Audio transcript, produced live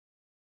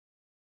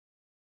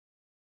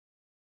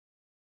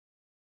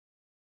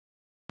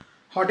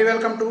Hearty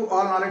welcome to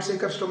all knowledge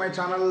seekers to my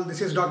channel.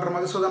 This is Dr.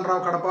 Madhusudan Rao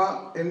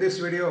Kadapa. In this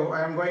video,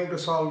 I am going to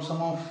solve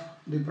some of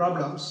the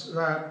problems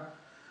where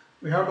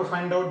we have to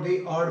find out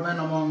the odd man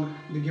among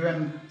the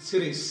given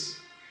series.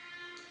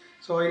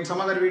 So in some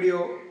other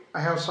video,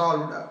 I have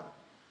solved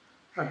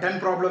 10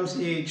 problems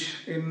each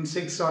in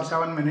 6 or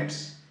 7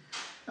 minutes.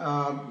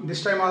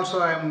 This time also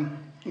I am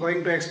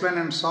going to explain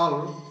and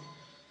solve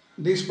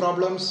these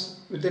problems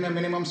within a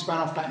minimum span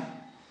of time.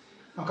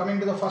 Now coming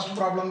to the first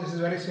problem, this is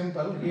very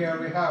simple. Here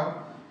we have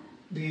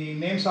the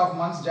names of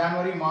months: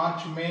 January,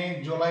 March,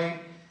 May, July,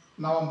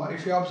 November.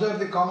 If you observe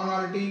the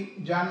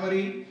commonality,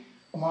 January,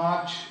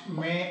 March,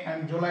 May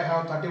and July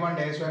have 31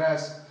 days,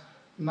 whereas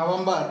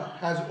November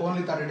has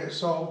only 30 days.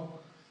 So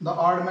the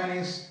odd man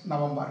is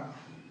November.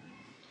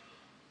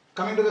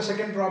 Coming to the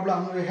second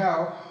problem, we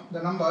have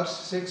the numbers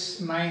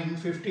 6, 9,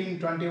 15,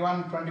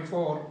 21,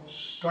 24,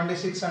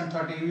 26 and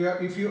 30.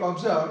 If you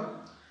observe,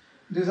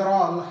 these are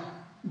all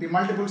the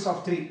multiples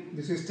of 3.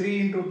 This is 3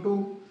 into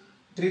 2,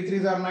 3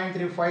 3s are 9,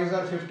 3 5s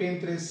are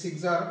 15, 3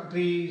 6 are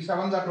 3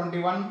 7s are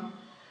 21,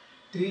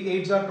 3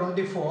 8s are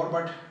 24,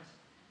 but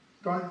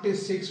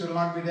 26 will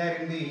not be there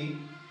in the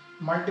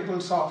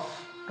multiples of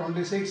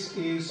 26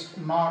 is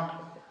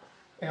not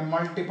a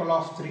multiple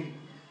of 3.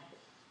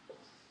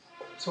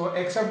 So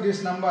except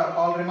this number,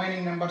 all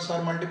remaining numbers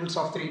are multiples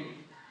of 3.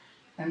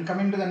 And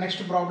coming to the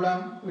next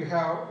problem, we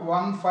have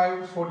 1,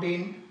 5,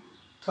 14,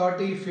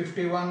 30,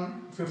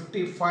 51,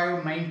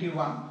 55,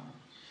 91.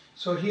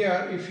 So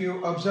here if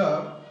you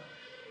observe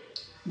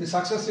the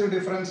successive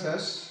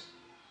differences,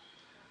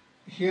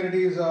 here it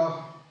is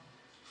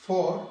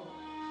 4,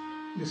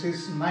 this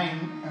is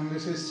 9 and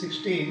this is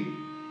 16.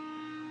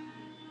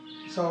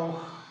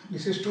 So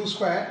this is 2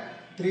 square,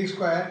 3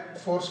 square,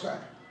 4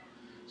 square.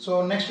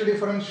 So next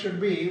difference should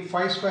be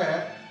 5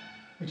 square,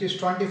 which is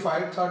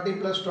 25, 30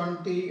 plus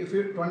 20,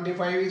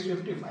 25 is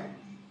 55.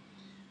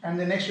 And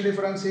the next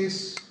difference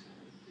is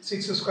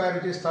 6 square,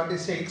 which is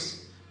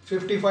 36.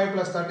 55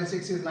 plus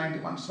 36 is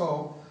 91.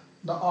 So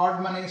the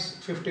odd man is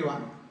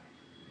 51.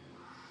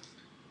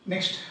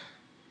 Next,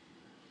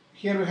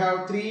 here we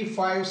have 3,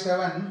 5,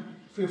 7,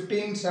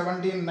 15,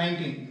 17,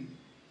 19.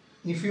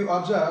 If you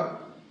observe,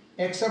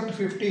 except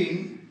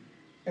 15,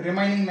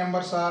 remaining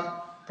numbers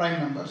are prime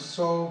numbers.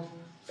 So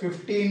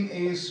 15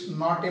 is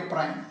not a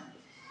prime.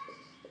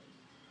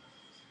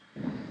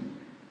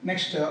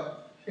 Next,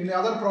 in the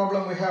other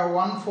problem we have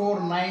 1, 4,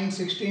 9,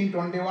 16,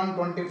 21,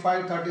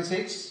 25,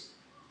 36.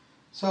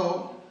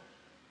 So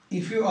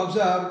if you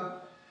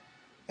observe,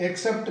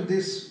 except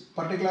this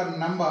particular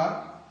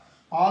number,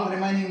 all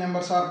remaining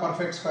numbers are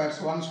perfect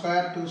squares: 1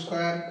 square, 2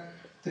 square,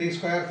 3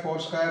 square, 4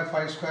 square,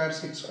 5 square,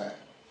 6 square.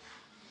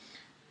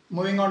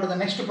 Moving on to the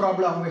next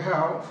problem, we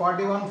have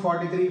 41,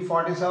 43,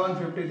 47,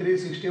 53,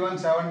 61,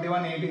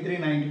 71, 83,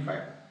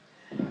 95.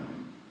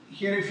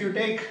 Here if you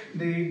take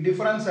the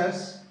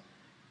differences,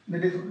 the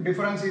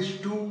difference is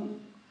 2,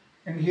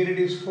 and here it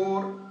is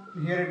 4,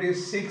 here it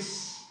is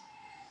 6,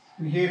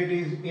 here it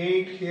is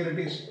 8, here it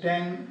is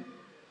 10,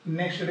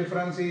 next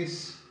difference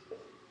is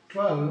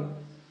 12,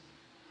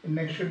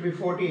 next should be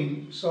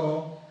 14.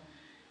 So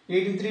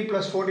 83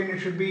 plus 14, it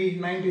should be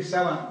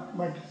 97,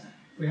 but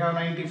we have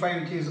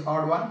 95, which is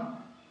odd one.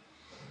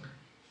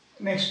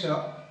 Next,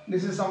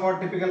 this is somewhat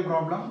typical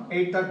problem: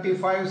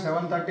 835,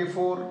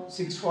 734,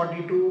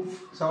 642,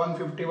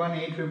 751,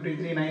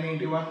 853,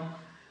 981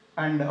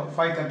 and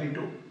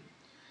 532.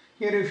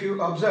 Here if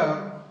you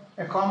observe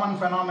a common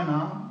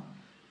phenomena,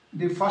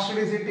 the first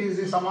digit is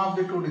the sum of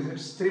the two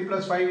digits. 3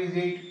 plus 5 is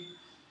 8,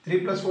 3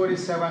 plus 4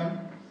 is 7,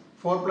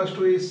 4 plus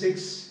 2 is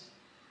 6,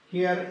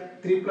 here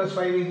 3 plus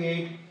 5 is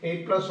 8,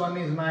 8 plus 1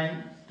 is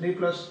 9, 3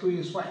 plus 2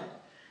 is 5.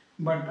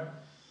 But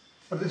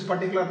for this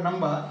particular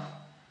number,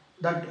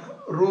 that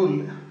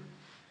rule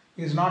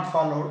is not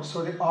followed,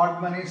 so the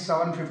odd man is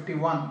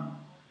 751.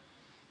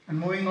 And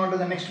moving on to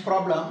the next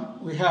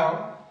problem, we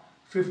have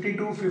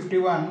 52,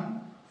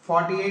 51,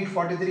 48,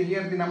 43.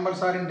 Here the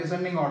numbers are in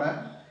descending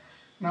order.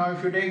 Now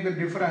if you take the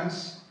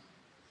difference,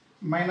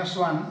 minus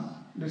 1,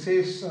 this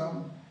is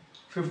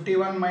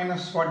 51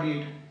 minus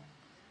 48,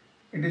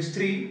 it is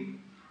 3,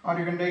 or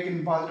you can take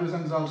in positive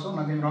sense also,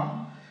 nothing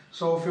wrong.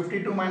 So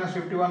 52 minus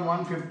 51,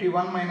 1,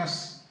 51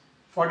 minus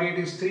 48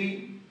 is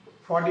 3,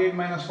 48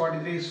 minus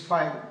 43 is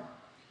 5.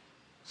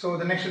 So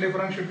the next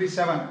difference should be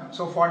 7.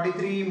 So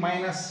 43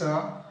 minus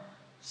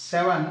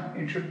 7,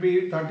 it should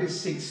be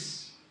 36.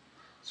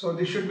 So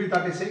this should be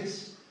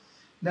 36.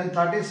 Then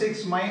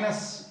 36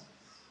 minus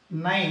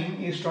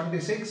 9 is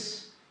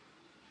 27,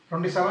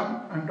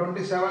 and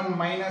 27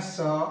 minus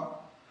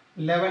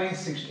 11 is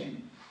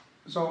 16.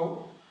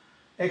 So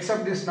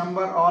except this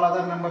number, all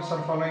other numbers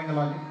are following the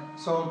logic.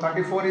 So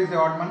 34 is the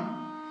odd man.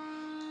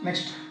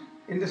 Next,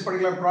 in this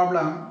particular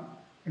problem,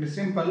 it is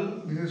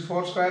simple. This is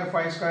 4 square,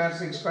 5 square,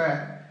 6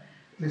 square.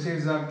 This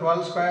is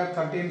 12 square,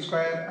 13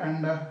 square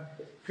and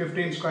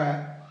 15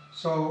 square.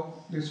 So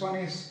this one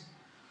is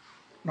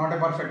not a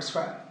perfect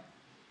square.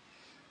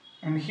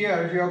 And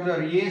here if you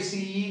observe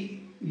ACE,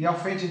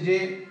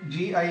 FHJ,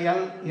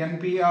 GIL,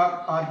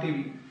 NPR,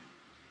 RTV.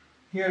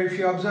 Here if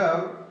you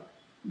observe,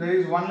 there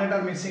is one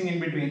letter missing in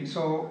between.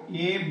 So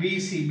A, B,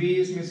 C, B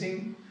is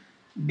missing,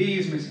 D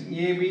is missing,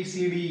 A, B,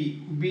 C, D,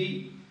 E,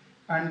 B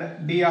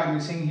and D are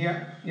missing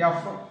here,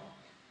 F,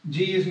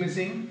 G is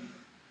missing,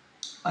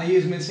 I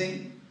is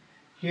missing,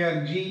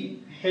 here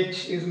G,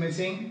 H is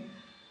missing,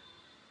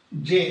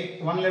 J,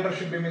 one letter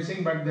should be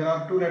missing but there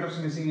are two letters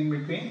missing in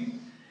between.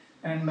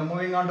 And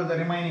moving on to the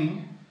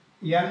remaining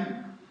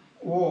N,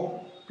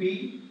 O,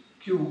 P,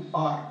 Q,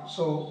 R.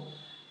 So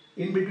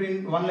in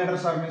between one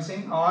letters are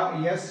missing,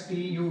 R, S, T,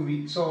 U,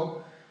 V.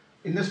 So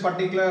in this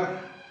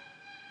particular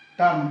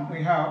term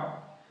we have,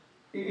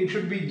 it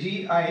should be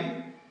G,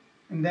 I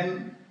and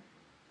then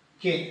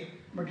K,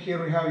 but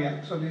here we have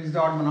L. So this is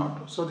the odd one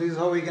out. So this is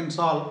how we can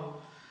solve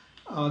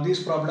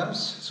these problems.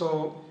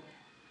 So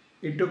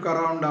it took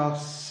around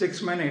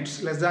 6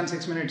 minutes, less than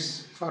 6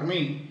 minutes for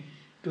me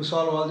to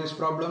solve all these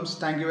problems.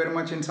 Thank you very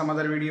much. In some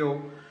other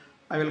video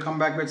I will come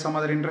back with some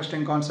other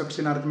interesting concepts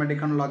in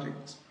arithmetic and logic.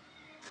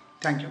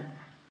 Thank you.